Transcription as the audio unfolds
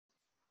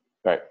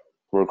All right,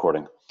 we're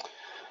recording.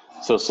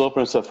 So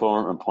slope-intercept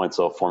form and point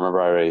slope form.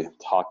 Remember, I already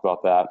talked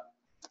about that.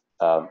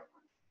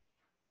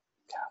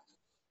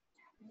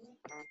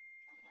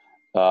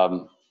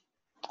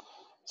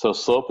 So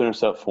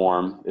slope-intercept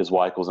form is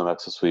y equals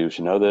mx plus v. We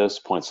should know this.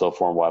 Point slope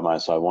form, y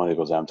minus y1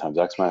 equals m times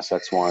x minus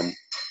x1.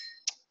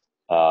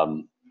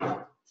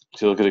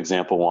 If you look at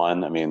example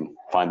 1, I mean,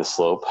 find the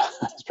slope.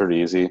 It's pretty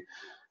easy.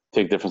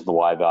 Take difference in the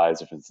y values,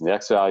 difference in the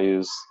x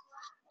values.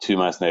 2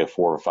 minus -4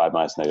 or 5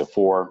 minus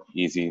 -4,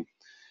 easy.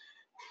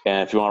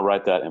 And if you want to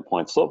write that in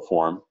point slope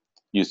form,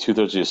 use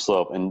 2/3 of your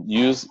slope and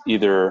use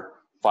either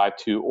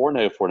 5/2 or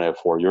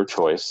 -4, your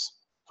choice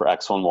for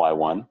x1,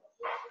 y1.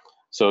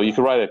 So you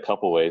could write it a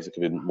couple ways. It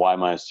could be y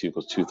minus 2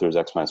 equals 2/3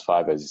 x minus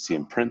 5 as you see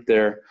in print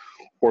there.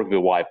 Or it could be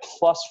y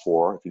plus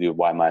 4. If you do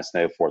y minus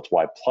 -4, it's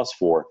y plus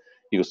 4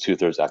 equals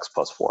 2/3 x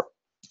plus 4.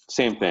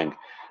 Same thing.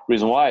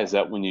 Reason why is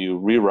that when you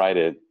rewrite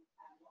it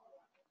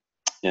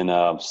in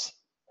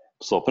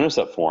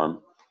slope-intercept form,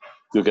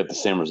 you'll get the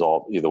same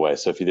result either way.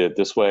 So if you did it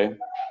this way,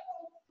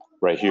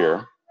 right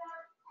here,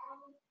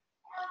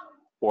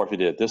 or if you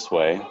did it this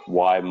way,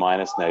 y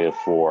minus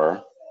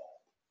 -4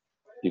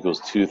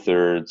 equals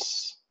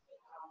 2/3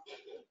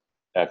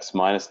 x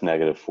minus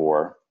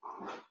 -4.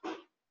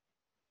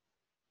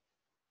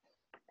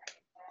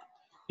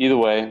 Either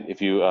way, if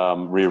you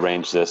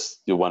rearrange this,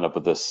 you'll wind up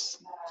with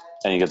this,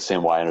 and you get the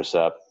same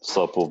y-intercept.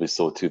 Slope will be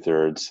still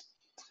 2/3.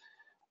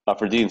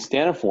 For D in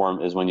standard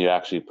form is when you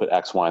actually put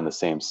x, y on the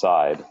same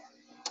side.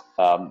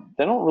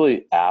 They don't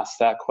really ask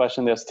that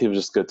question. The SAT was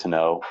just good to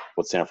know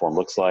what standard form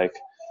looks like.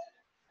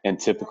 And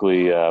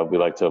typically, we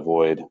like to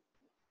avoid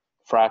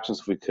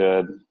fractions if we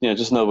could.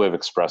 Just another way of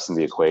expressing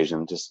the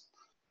equation. Just,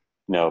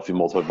 if you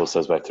multiply both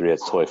sides by 3,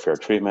 it's totally fair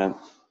treatment.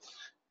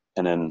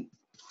 And then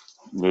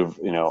move,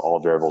 all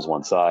variables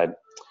one side.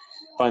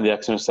 Find the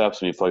x-intercepts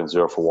when you plug in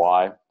 0 for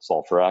y,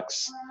 solve for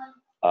x.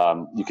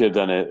 You could have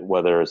done it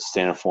whether it's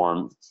standard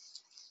form,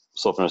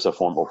 slope-intercept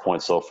form, or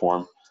point slope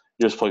form.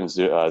 You're just plugging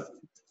 0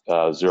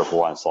 for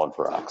y and solving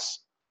for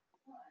x.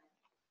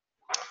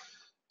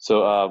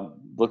 So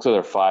looks like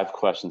there are 5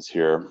 questions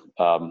here.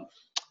 I'll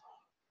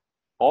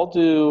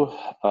do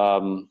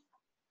 4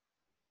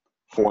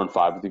 and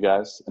 5 with you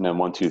guys, and then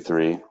 1, 2,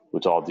 3,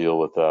 which I'll deal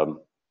with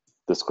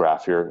this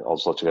graph here. I'll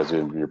just let you guys do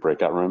in your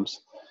breakout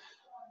rooms.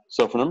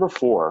 So for number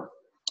 4,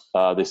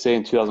 they say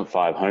in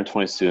 2005,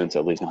 120 students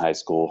at Lincoln High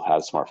School had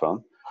a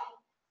smartphone.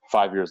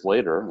 5 years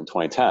later, in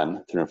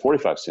 2010,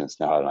 345 students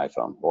now had an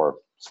iPhone or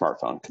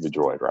smartphone. Could be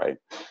Droid, right?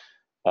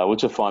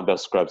 Which of font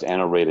best describes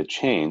annual rate of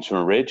change?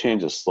 When rate of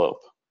change is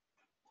slope.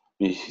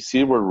 You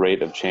see the word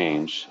rate of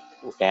change,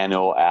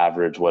 annual,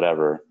 average,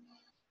 whatever,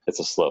 it's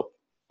a slope.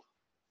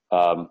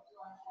 And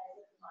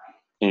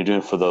you're doing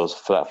it for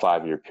that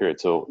 5-year period.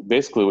 So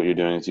basically what you're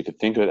doing is you could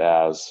think of it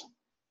as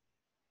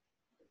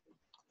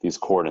these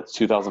coordinates.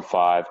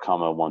 2005,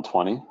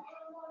 120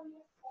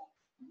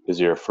 is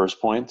your first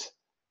point.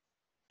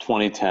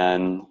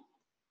 2010,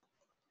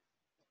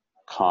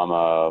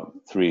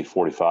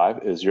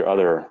 345 is your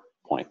other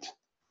point.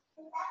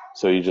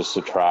 So you just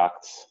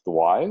subtract the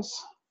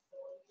y's.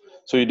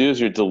 So what you do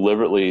is you're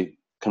deliberately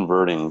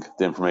converting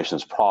the information in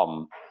this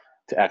problem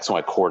to x and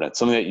y coordinates,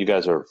 something that you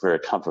guys are very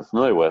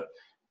familiar with.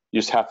 You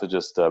just have to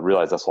just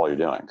realize that's all you're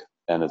doing.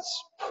 And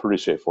it's pretty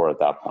straightforward at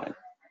that point.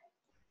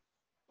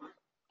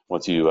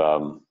 Once you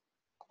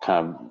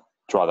kind of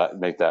draw that,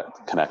 make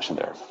that connection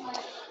there.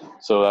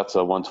 So that's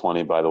a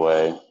 120, by the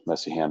way.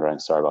 Messy handwriting,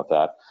 sorry about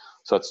that.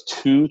 So that's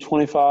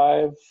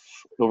 225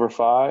 over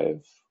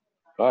 5.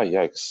 Oh,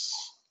 yikes.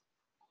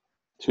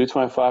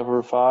 225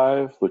 over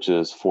 5, which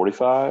is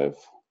 45.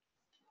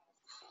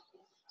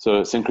 So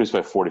it's increased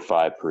by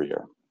 45 per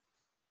year.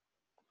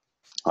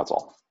 That's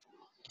all.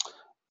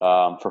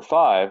 For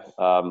 5, they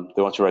want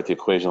you to write the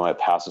equation when it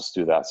passes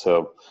through that.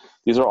 So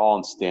these are all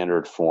in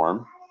standard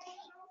form.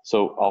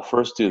 So I'll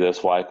first do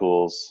this, y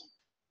equals,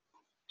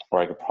 or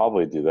I could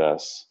probably do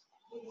this,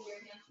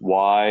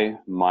 y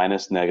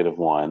minus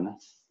 -1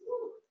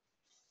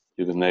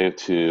 equals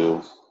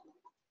 -2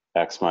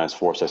 x minus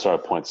 4. So I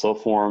start at point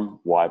slope form,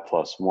 y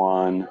plus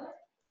 1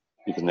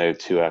 equals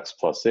 -2x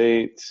plus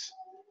 8,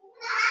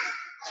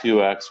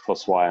 2x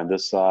plus y on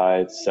this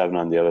side, 7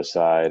 on the other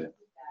side.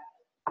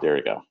 There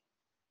we go.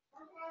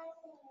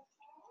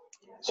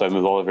 So I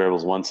move all the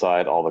variables one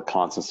side, all the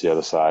constants to the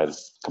other side,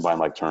 combine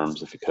like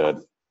terms if you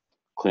could,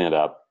 clean it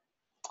up.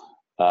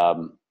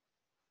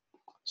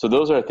 So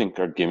those are, I think,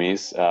 are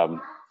gimmies.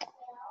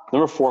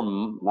 Number 4,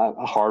 not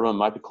a hard one,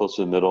 might be close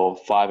to the middle.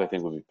 5, I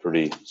think, would be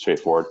pretty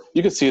straightforward.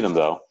 You can see them,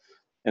 though,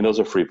 and those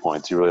are free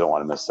points. You really don't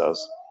want to miss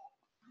those.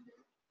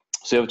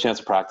 So you have a chance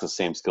to practice the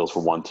same skills for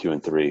 1, 2,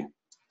 and 3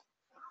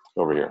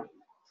 over here.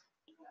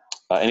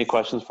 Any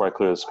questions before I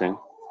clear the screen?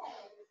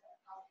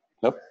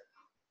 Nope.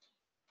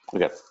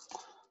 Okay,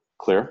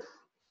 clear.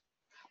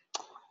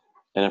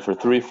 And then for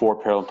 3, 4,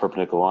 parallel and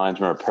perpendicular lines,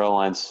 remember, parallel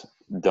lines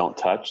don't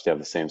touch. They have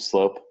the same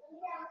slope.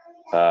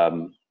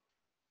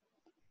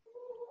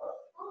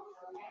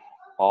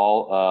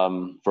 All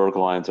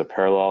vertical lines are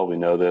parallel. We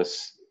know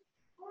this.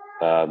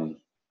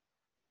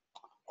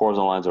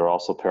 Horizontal lines are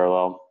also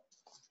parallel.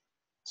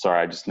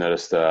 Sorry, I just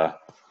noticed a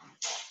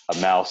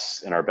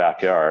mouse in our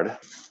backyard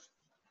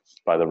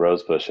by the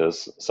rose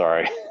bushes.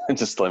 Sorry,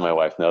 just letting my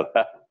wife know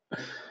that.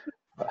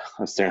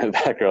 I'm staring at the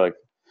backyard like,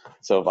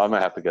 so I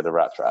might have to get a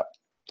rat trap.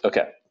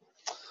 Okay.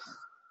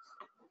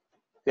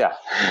 Yeah.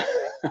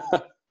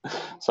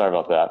 Sorry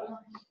about that.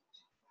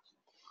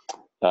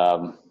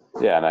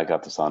 Yeah, and I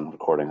got this on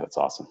recording. That's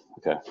awesome.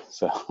 Okay,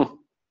 so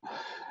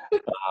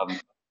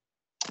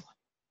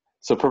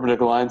so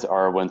perpendicular lines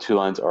are when two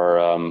lines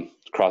are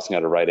crossing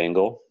at a right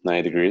angle,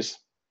 90 degrees.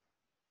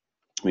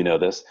 We know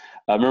this.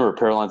 Remember,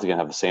 parallel lines again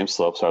have the same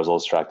slope, so I was a little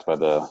distracted by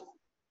the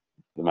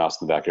mouse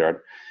in the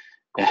backyard.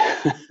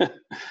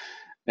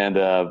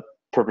 And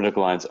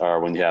perpendicular lines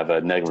are when you have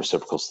negative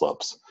reciprocal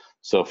slopes.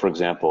 So, for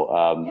example,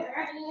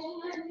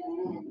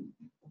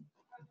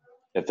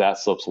 if that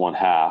slope's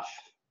 1/2,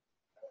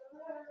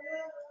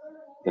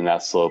 then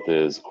that slope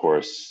is, of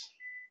course,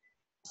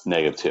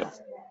 -2.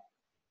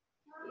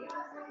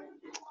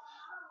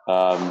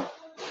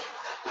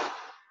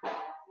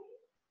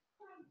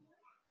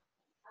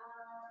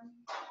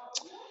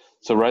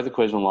 So write the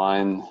equation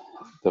line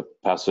that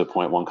passes to a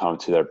point 1,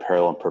 2 that are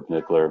parallel and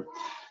perpendicular.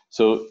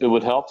 So it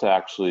would help to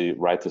actually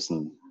write this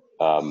in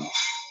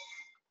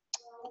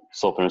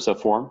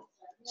slope-intercept form.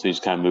 So you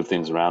just kind of move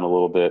things around a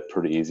little bit,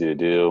 pretty easy to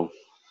do.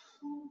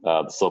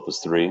 The slope is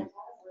 3.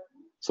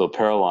 So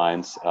parallel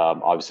lines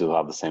obviously will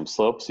have the same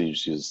slope, so you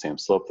just use the same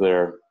slope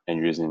there, and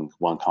you're using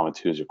 1,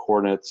 2 as your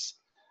coordinates.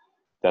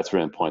 That's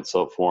written in point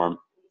slope form.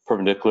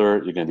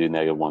 Perpendicular, you're going to do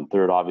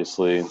 -1/3,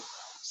 obviously.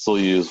 Still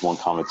use 1,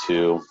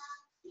 2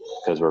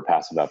 because we're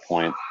passing that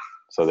point.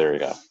 So there you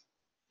go.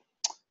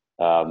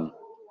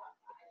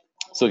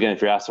 So again,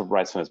 if you're asked to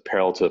write something that's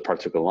parallel to a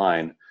particular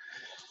line, and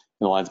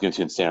the line's given to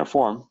you in standard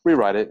form,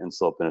 rewrite it in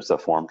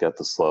slope-intercept form, get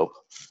the slope,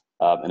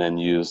 and then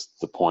use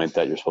the point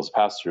that you're supposed to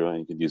pass through, and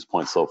you can use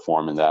point-slope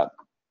form in that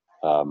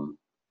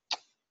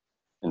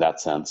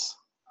sense.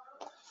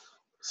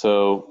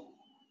 So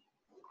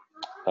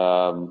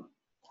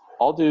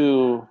I'll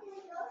do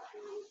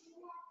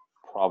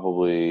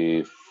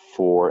probably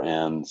 4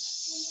 and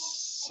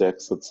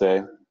 6, let's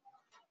say.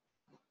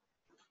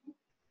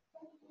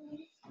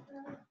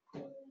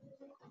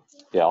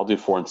 Yeah, I'll do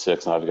 4 and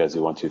 6, and I'll have you guys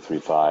do 1, 2, 3,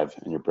 5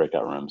 in your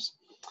breakout rooms.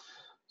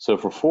 So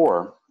for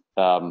 4,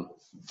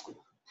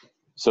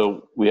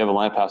 so we have a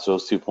line past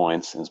those 2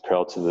 points, and it's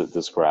parallel to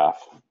this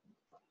graph.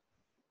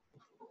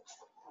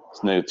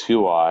 So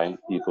 -2y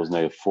equals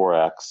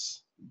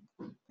 -4x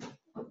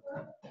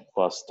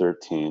plus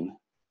 13.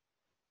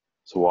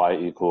 So y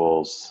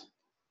equals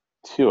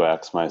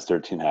 2x minus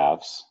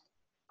 13/2.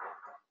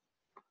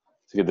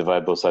 So you can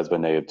divide both sides by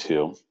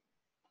 -2.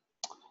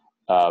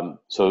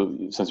 So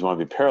since you want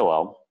to be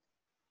parallel,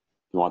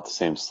 you want the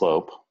same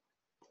slope.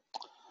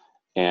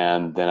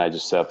 And then I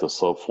just set up the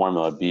slope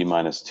formula, b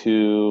minus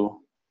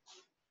 2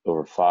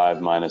 over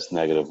 5 minus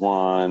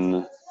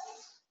 -1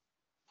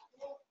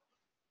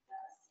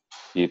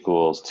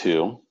 equals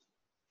 2.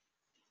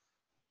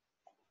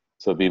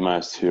 So b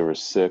minus 2 over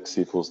 6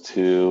 equals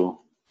 2.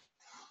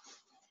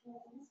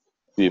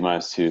 B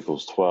minus 2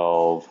 equals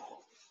 12.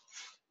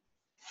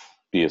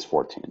 B is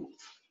 14.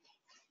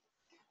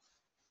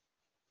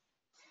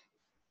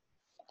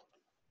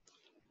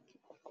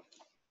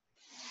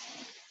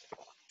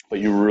 But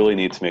you really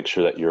need to make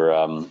sure that you're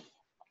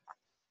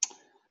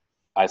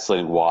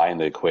isolating y in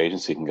the equation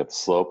so you can get the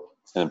slope.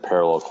 And in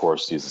parallel, of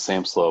course, use the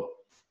same slope.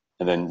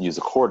 And then use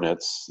the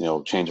coordinates,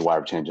 change y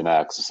or change in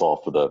x to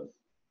solve for the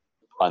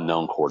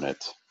unknown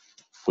coordinate,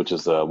 which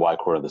is the y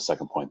coordinate of the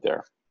second point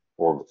there.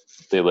 Or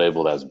they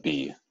labeled as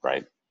b,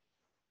 right?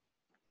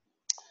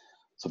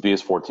 So b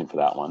is 14 for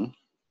that one.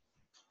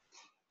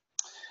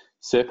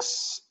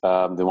 6,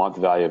 they want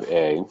the value of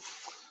a.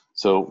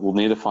 So we'll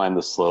need to find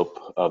the slope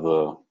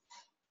of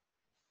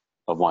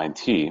line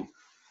t,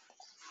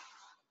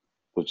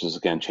 which is,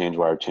 again, change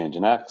y or change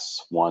in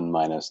x, 1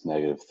 minus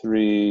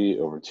 -3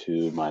 over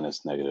 2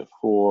 minus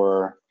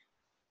 -4.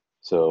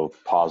 So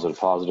positive,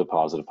 positive,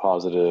 positive,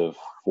 positive,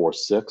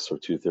 4/6 or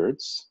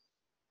 2/3.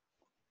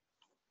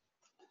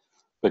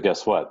 But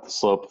guess what? The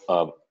slope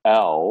of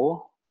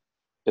L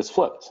is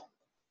flipped,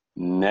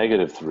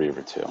 -3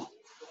 over 2.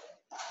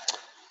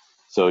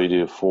 So you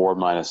do 4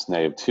 minus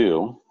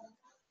 -2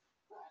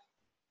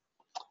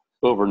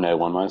 over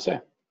 -1 minus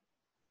a.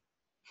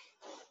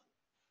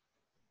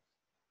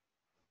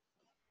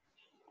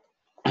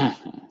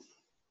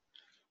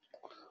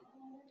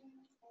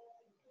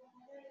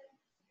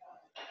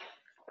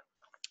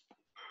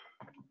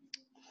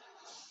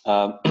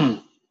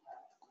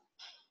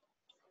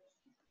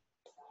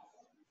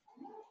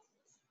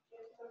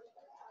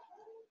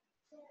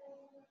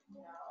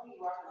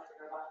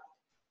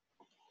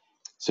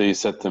 So you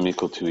set them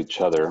equal to each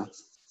other.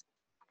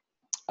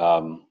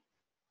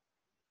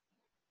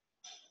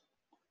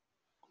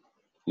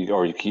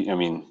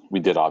 We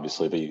did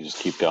obviously, but you can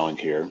just keep going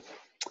here.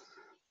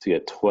 To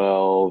get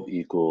 12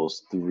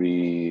 equals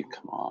 3,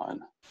 come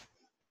on.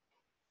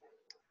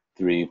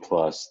 3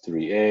 plus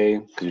 3a,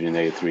 because you do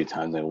 -3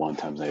 times -1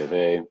 times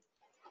 -a.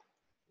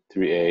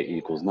 3a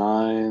equals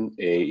 9,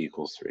 a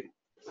equals 3.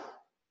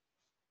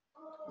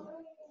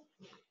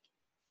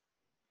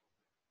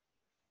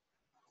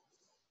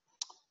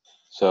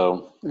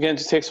 So again, it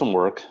just takes some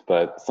work,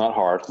 but it's not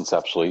hard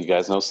conceptually. You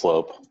guys know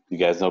slope. You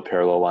guys know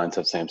parallel lines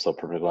have same slope,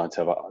 perpendicular lines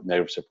have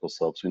negative reciprocal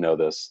slopes. We know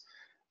this.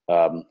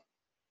 So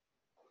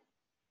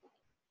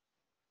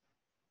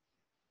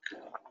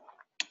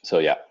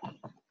yeah,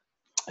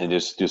 and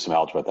just do some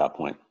algebra at that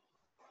point.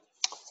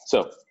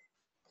 So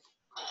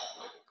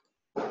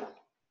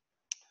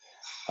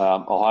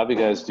I'll have you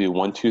guys do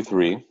 1, 2,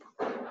 3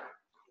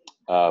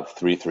 of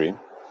 3, 3.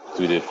 So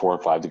we did 4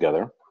 and 5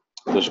 together.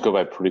 Those should go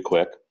by pretty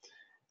quick.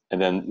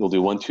 And then you'll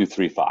do 1, 2,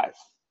 3, 5.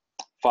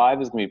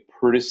 5 is going to be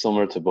pretty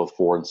similar to both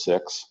 4 and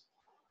 6.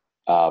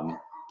 1,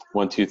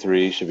 2,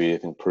 3 should be, I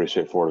think, pretty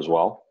straightforward as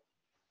well.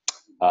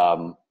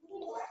 So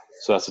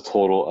that's a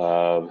total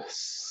of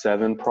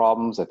 7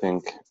 problems. I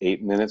think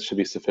 8 minutes should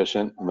be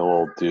sufficient, and then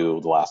we'll do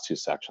the last 2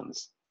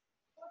 sections.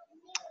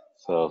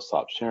 So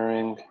stop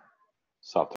sharing, stop.